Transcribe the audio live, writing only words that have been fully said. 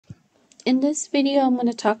In this video, I'm going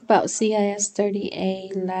to talk about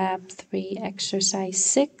CIS30A Lab 3 Exercise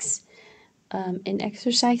 6. In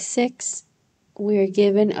Exercise 6, we're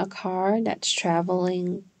given a car that's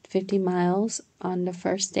traveling 50 miles on the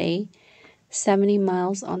first day, 70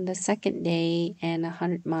 miles on the second day, and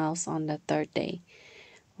 100 miles on the third day.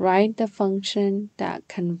 Write the function that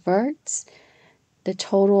converts the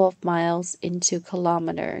total of miles into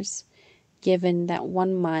kilometers, given that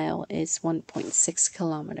 1 mile is 1.6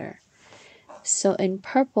 kilometers. So in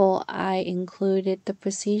purple, I included the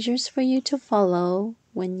procedures for you to follow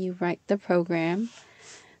when you write the program.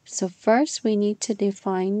 So first, we need to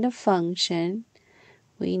define the function.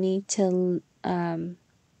 We need to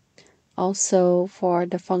also, for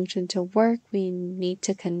the function to work, we need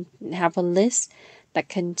to have a list that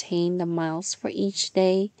contains the miles for each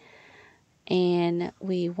day. And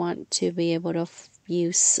we want to be able to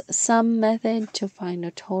use sum method to find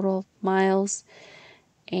the total miles.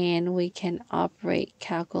 And we can operate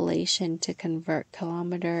calculation to convert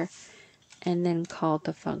kilometer and then call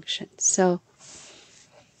the function. So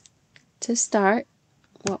to start,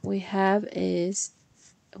 what we have is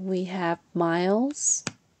we have miles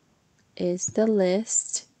is the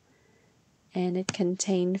list, and it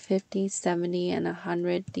contains 50, 70, and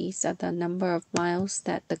 100. These are the number of miles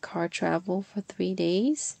that the car traveled for 3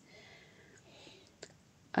 days.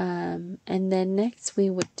 And then next we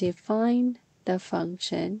would define the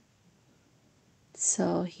function.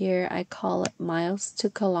 So here I call it miles to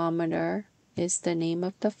kilometer is the name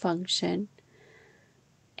of the function.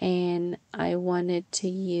 And I wanted to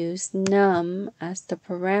use num as the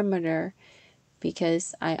parameter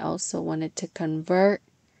because I also wanted to convert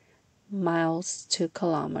miles to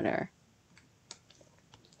kilometer.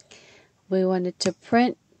 We wanted to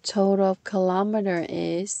print total of kilometer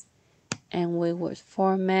is, and we would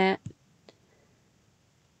format,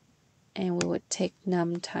 and we would take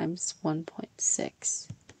num times 1.6.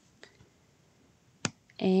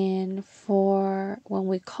 And for when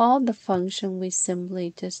we call the function, we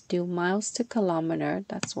simply just do miles to kilometer.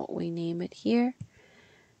 That's what we name it here.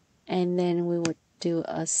 And then we would do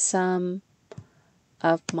a sum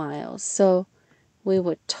of miles. So we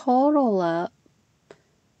would total up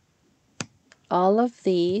all of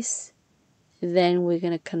these. Then we're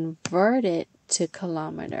going to convert it to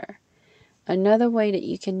kilometer. Another way that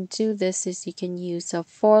you can do this is you can use a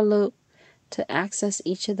for loop to access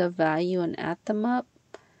each of the value and add them up,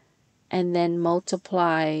 and then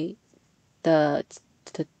multiply the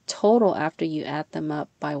total after you add them up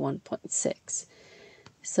by 1.6.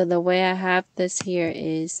 So the way I have this here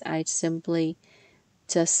is I simply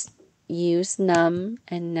just use num,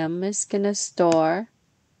 and num is going to store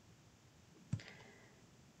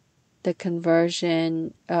the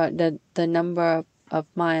conversion, the number of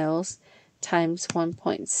miles times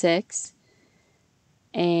 1.6,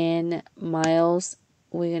 and miles,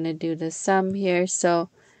 we're going to do the sum here. So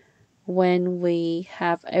when we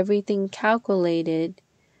have everything calculated,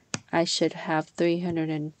 I should have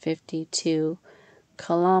 352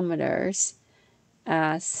 kilometers.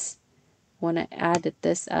 As when I added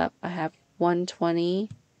this up, I have 120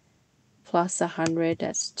 plus 100,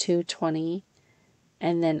 that's 220.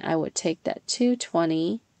 And then I would take that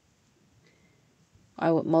 220,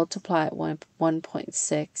 I would multiply it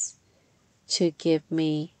 1.6 to give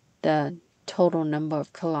me the total number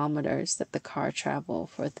of kilometers that the car traveled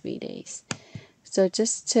for 3 days. So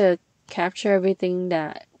just to capture everything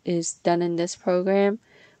that is done in this program,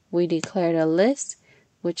 we declared a list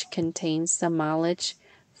which contains the mileage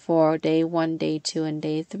for day 1, day 2, and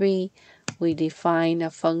day 3. We define a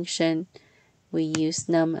function. We use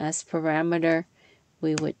num as parameter.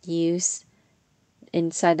 We would use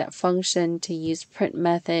inside that function to use print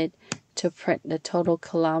method to print the total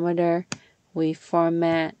kilometer. We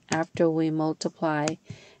format after we multiply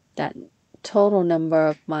that total number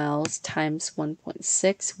of miles times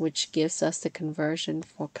 1.6, which gives us the conversion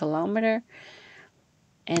for kilometer.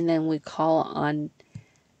 And then we call on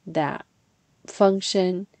that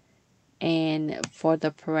function, and for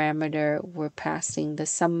the parameter, we're passing the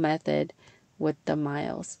sum method with the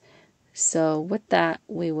miles. So with that,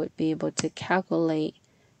 we would be able to calculate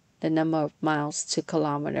the number of miles to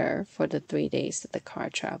kilometer for the 3 days that the car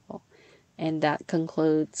traveled. And that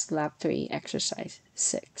concludes Lab 3, Exercise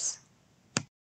 6.